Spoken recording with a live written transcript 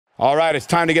All right, it's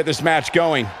time to get this match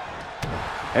going.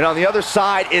 And on the other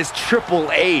side is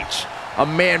Triple H, a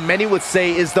man many would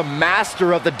say is the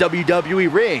master of the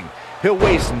WWE ring. He'll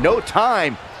waste no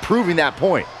time proving that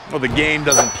point. Well, the game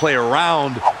doesn't play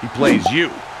around, he plays you.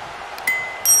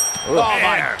 Oh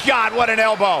my God, what an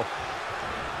elbow.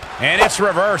 And it's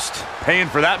reversed. Paying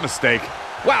for that mistake.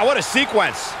 Wow, what a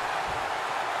sequence.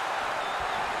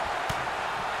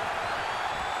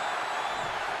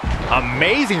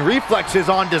 Amazing reflexes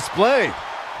on display.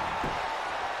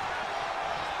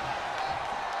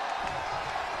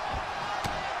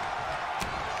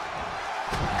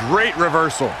 Great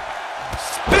reversal.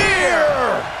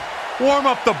 Spear! Warm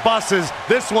up the buses.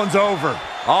 This one's over.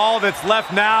 All that's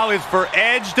left now is for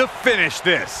Edge to finish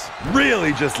this.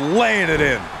 Really just laying it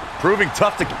in. Proving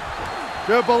tough to...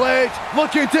 Triple H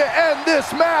looking to end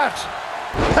this match.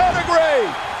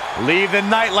 Pedigree! Leave the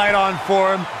nightlight on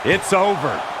for him. It's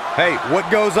over. Hey, what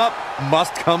goes up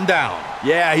must come down.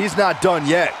 Yeah, he's not done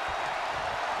yet.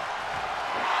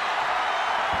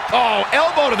 Oh,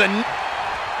 elbow to the...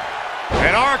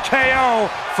 An RKO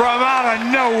from out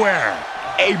of nowhere.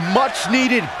 A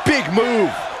much-needed big move.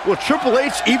 Will Triple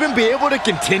H even be able to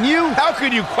continue? How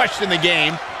could you question the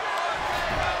game?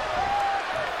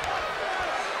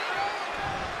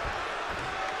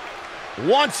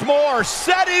 Once more,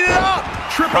 setting it up.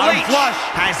 Triple H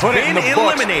has been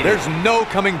eliminated. There's no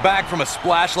coming back from a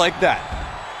splash like that.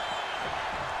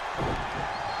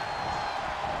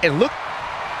 And look.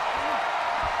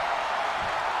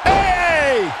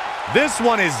 Hey! This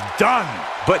one is done.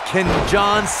 But can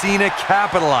John Cena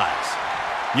capitalize?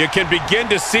 You can begin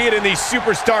to see it in these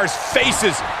superstars'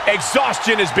 faces.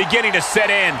 Exhaustion is beginning to set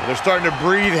in. They're starting to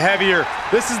breathe heavier.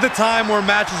 This is the time where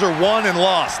matches are won and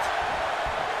lost.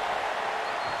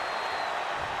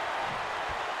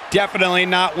 Definitely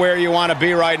not where you want to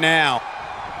be right now.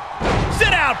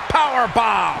 Sit out power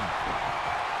bomb.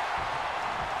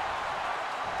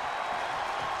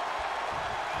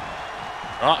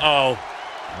 Uh-oh.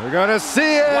 We're gonna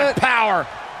see it. What power.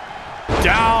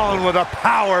 Down with a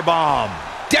power bomb.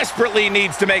 Desperately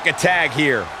needs to make a tag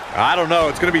here. I don't know.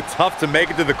 It's going to be tough to make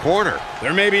it to the corner.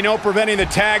 There may be no preventing the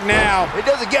tag now. It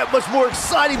doesn't get much more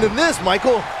exciting than this,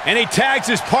 Michael. And he tags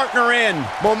his partner in.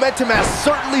 Momentum has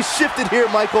certainly shifted here,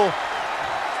 Michael.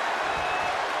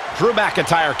 Drew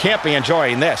McIntyre can't be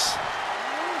enjoying this.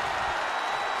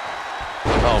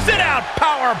 Sit out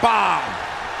power bomb.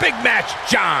 Big match,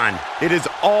 John. It is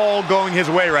all going his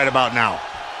way right about now.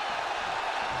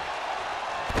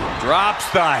 Drops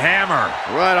the hammer.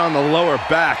 Right on the lower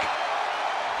back.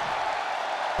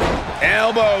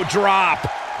 Elbow drop.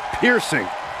 Piercing.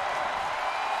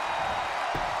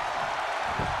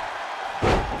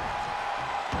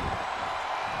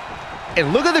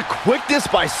 And look at the quickness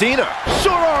by Cena.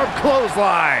 Short arm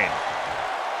clothesline.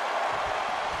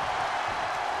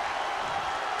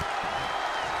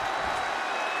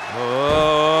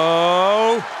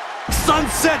 Oh.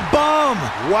 Sunset bomb.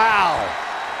 Wow.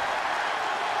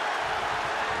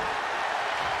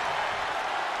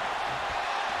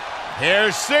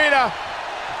 Here's Cena.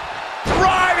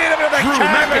 Driving him to the Drew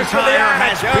canvas for the McIntyre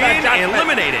has been adjustment.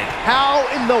 eliminated. How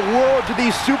in the world do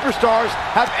these superstars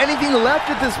have anything left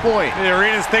at this point? The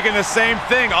arena's thinking the same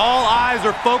thing. All eyes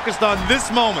are focused on this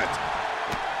moment.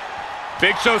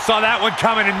 Big Show saw that one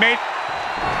coming and made...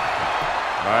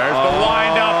 There's the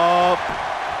wind-up.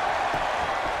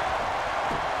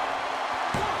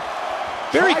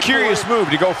 Very curious move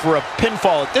to go for a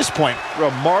pinfall at this point.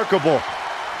 Remarkable.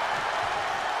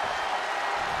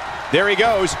 There he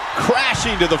goes,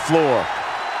 crashing to the floor.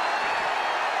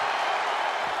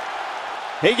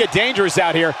 They get dangerous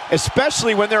out here,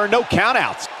 especially when there are no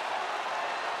countouts.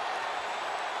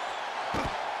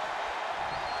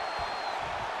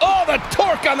 Oh, the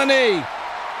torque on the knee.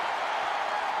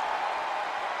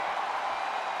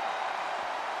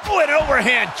 Oh, an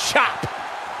overhand chop.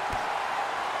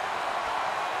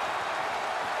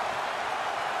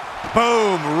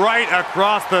 Boom, right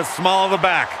across the small of the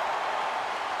back.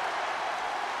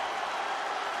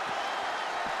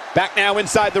 Back now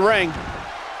inside the ring.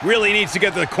 Really needs to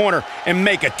get to the corner and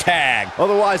make a tag.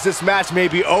 Otherwise, this match may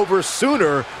be over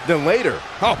sooner than later.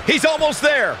 Oh, he's almost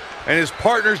there. And his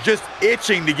partner's just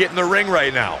itching to get in the ring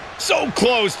right now. So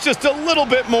close, just a little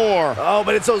bit more. Oh,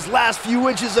 but it's those last few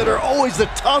inches that are always the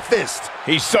toughest.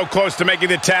 He's so close to making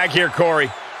the tag here,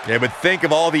 Corey. Yeah, but think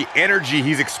of all the energy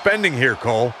he's expending here,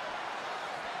 Cole.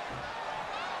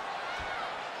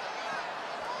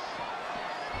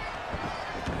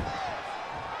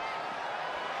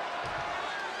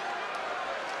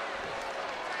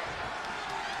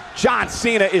 John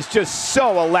Cena is just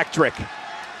so electric.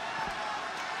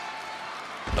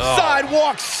 Side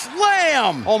sidewalk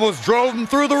slam. Almost drove him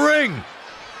through the ring.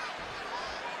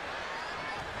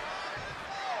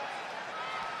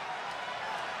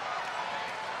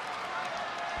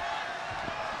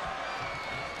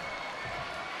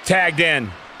 Tagged in.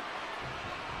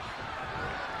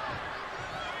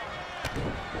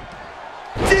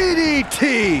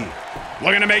 DDT!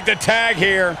 Looking to make the tag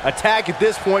here. A tag at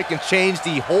this point can change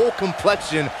the whole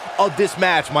complexion of this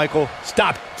match, Michael.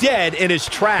 Stopped dead in his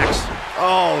tracks.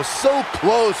 Oh, so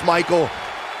close, Michael.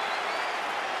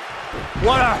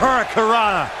 What a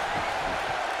hurricanrana.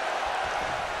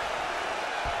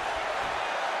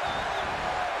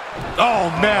 Oh,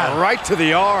 man. Right to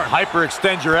the arm.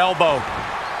 Hyperextend your elbow.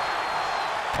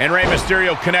 And Rey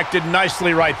Mysterio connected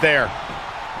nicely right there.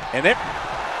 And then...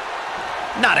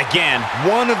 Not again.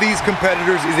 One of these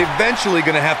competitors is eventually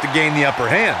going to have to gain the upper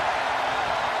hand.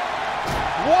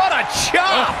 What a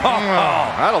chop!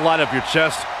 That'll light up your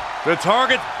chest. The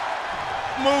target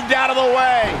Moved out of the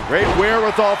way. Great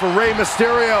wherewithal for Rey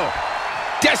Mysterio.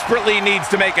 Desperately needs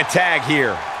to make a tag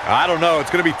here. I don't know. It's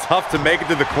going to be tough to make it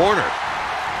to the corner.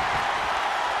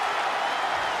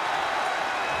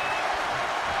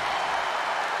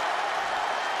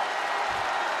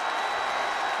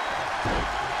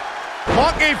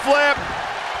 Monkey flip.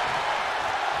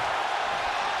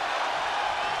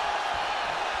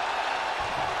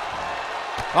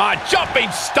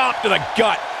 Jumping stomp to the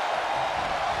gut.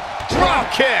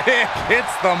 Drop kick.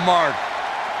 Hits the mark.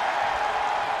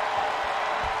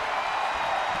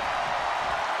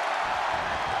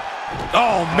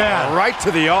 Oh, man. Right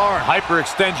to the arm.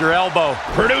 Hyperextend your elbow.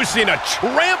 Producing a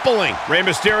trampling. Rey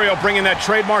Mysterio bringing that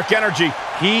trademark energy.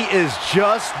 He is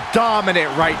just dominant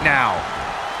right now.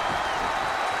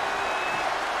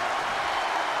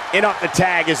 In up the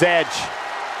tag is Edge.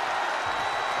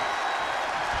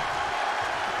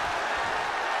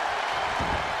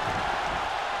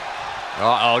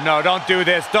 Uh-oh, no, don't do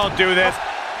this. Don't do this.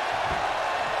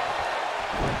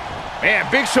 Man,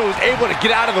 Big Show is able to get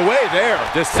out of the way there.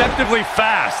 Deceptively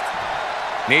fast.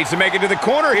 Needs to make it to the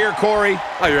corner here, Corey.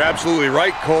 Oh, you're absolutely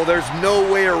right, Cole. There's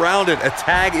no way around it. A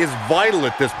tag is vital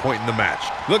at this point in the match.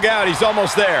 Look out, he's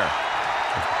almost there.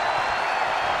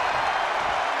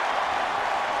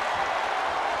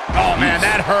 Oh, man,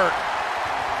 that hurt.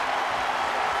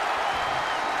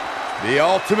 The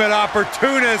ultimate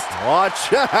opportunist.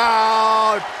 Watch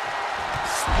out.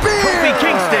 Spear. Kofi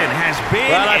Kingston has been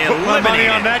Glad I put my money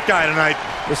on eliminated. that guy tonight.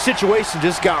 The situation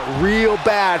just got real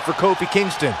bad for Kofi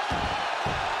Kingston.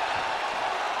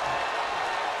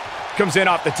 Comes in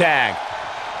off the tag.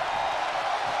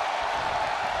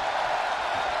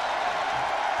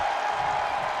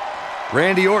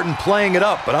 Randy Orton playing it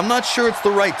up, but I'm not sure it's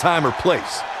the right time or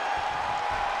place.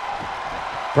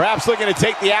 Perhaps looking to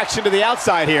take the action to the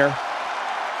outside here.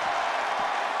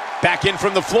 Back in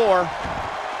from the floor.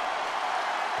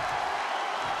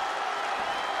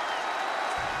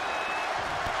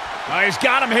 Oh, he's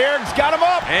got him here. He's got him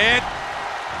up. And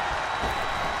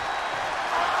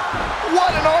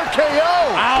What an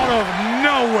RKO. out of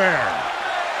nowhere.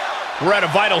 We're at a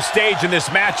vital stage in this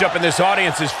matchup, and this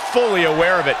audience is fully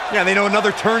aware of it. Yeah, they know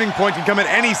another turning point can come at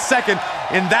any second,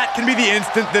 and that can be the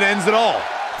instant that ends it all.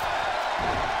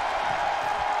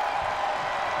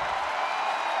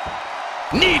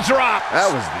 Knee drop. That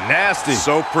was nasty.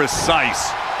 So precise.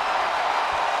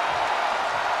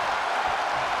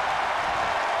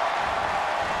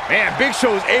 Man, Big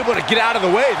Show is able to get out of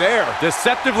the way there.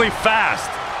 Deceptively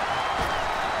fast.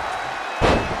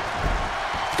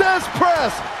 Death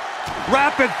press.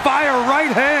 Rapid fire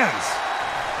right hands.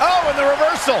 Oh, and the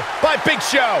reversal by Big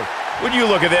Show. Would you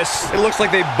look at this? It looks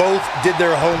like they both did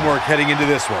their homework heading into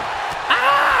this one.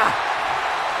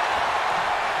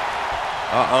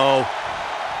 Uh-oh.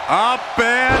 Up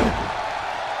and...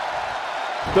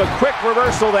 The quick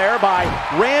reversal there by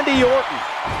Randy Orton.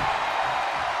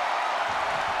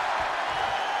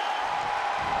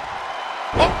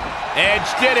 Oh,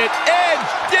 Edge did it. Edge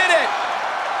did it.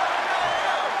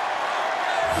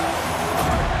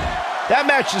 That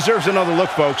match deserves another look,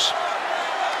 folks.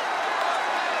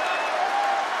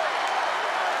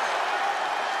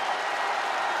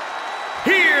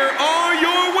 Here are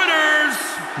your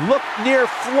winners. Look near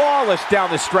flawless down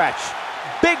the stretch.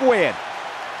 Big win.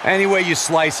 Any way you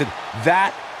slice it,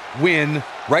 that win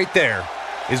right there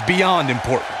is beyond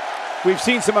important. We've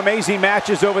seen some amazing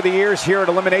matches over the years here at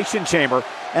Elimination Chamber,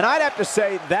 and I'd have to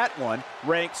say that one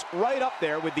ranks right up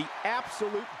there with the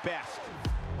absolute best.